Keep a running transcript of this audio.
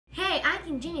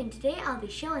King Jimmy, and today I'll be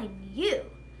showing you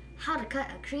how to cut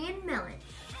a Korean melon.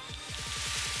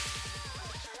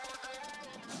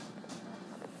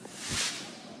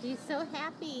 He's so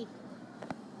happy.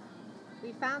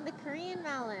 We found the Korean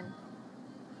melon.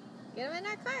 Get him in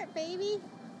our cart, baby.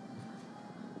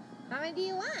 How many do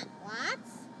you want?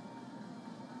 Lots?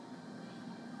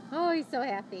 Oh, he's so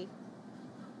happy.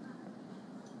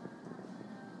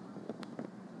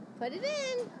 Put it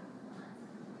in.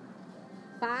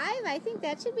 5? I think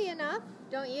that should be enough,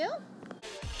 don't you?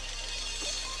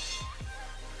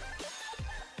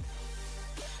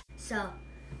 So,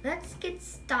 let's get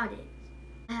started.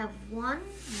 I have one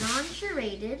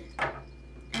non-serrated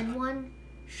and one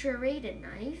serrated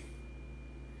knife.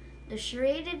 The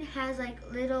serrated has like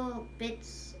little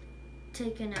bits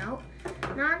taken out.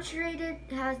 Non-serrated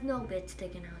has no bits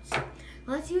taken out. So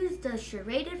let's use the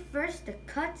serrated first to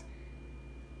cut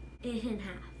it in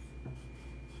half.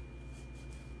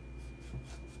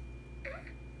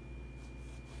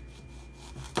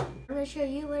 I'm going to show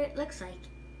you what it looks like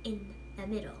in the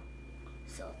middle.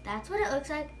 So that's what it looks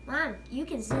like. Mom, you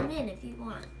can zoom in if you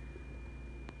want.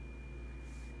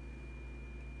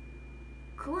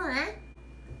 Cool, eh?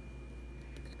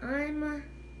 I'm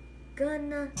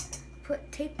gonna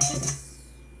take this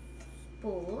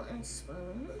bowl and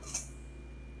spoon.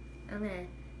 I'm gonna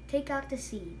take out the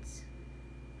seeds.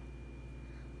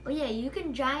 Oh yeah, you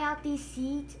can dry out these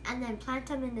seeds and then plant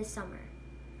them in the summer.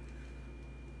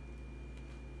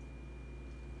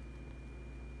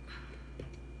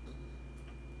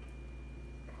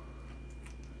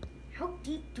 How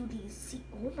deep do these seeds?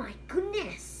 Oh my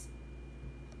goodness!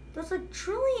 Those are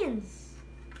trillions!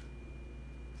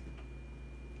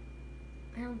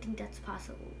 I don't think that's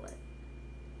possible, but...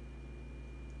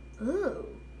 Ooh,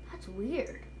 that's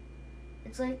weird.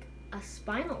 It's like a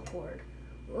spinal cord.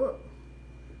 Whoa.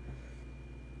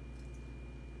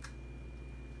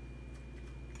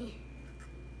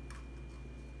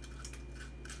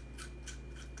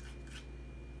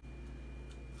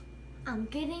 I'm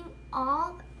getting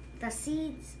all the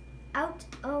seeds out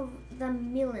of the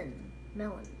melon.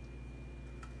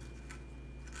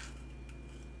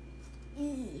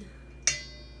 Ew.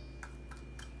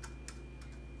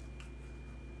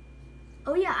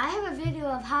 Oh yeah, I have a video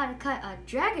of how to cut a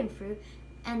dragon fruit,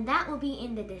 and that will be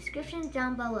in the description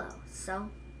down below. So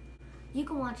you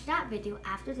can watch that video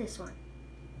after this one.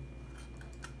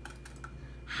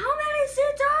 How many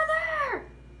seeds are there?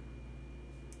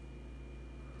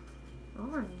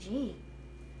 OMG.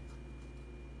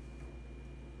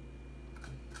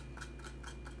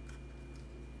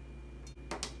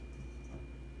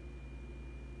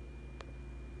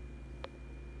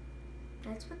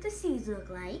 That's what the seeds look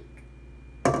like.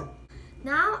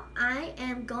 Now I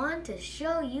am going to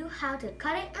show you how to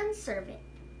cut it and serve it.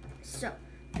 So,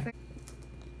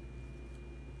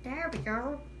 there we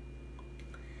go.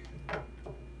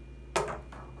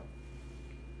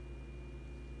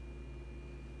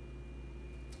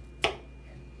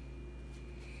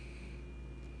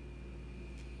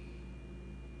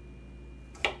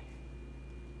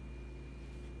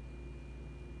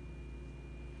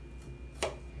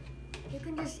 You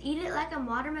can just eat it like a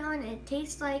watermelon. It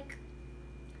tastes like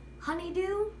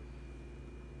honeydew,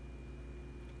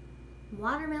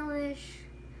 watermelonish.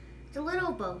 It's a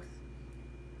little both.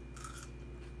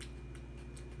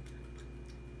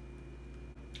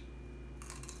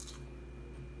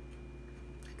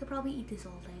 I could probably eat this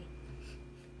all day.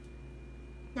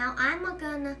 Now I'm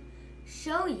gonna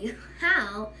show you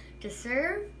how to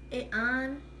serve it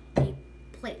on a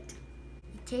plate.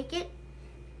 You take it,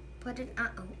 put it on.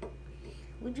 Oh,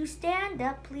 would you stand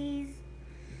up, please?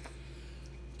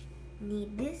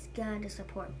 Need this guy to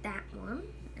support that one,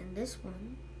 and this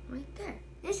one right there.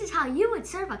 This is how you would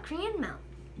serve a Korean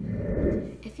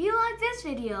melon. If you like this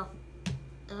video,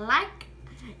 like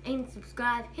and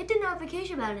subscribe. Hit the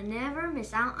notification bell to never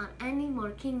miss out on any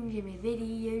more King Jimmy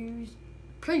videos.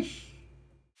 Peace.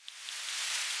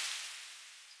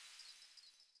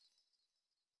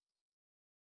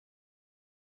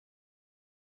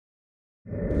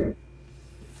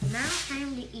 Now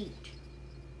time to eat.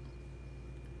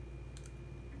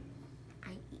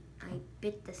 I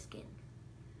bit the skin.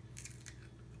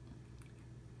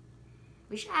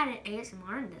 We should add an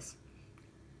ASMR in this.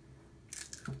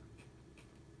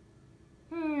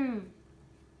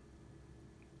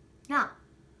 No,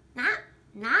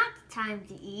 not time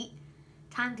to eat.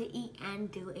 Time to eat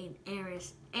and do an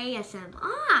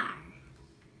ASMR.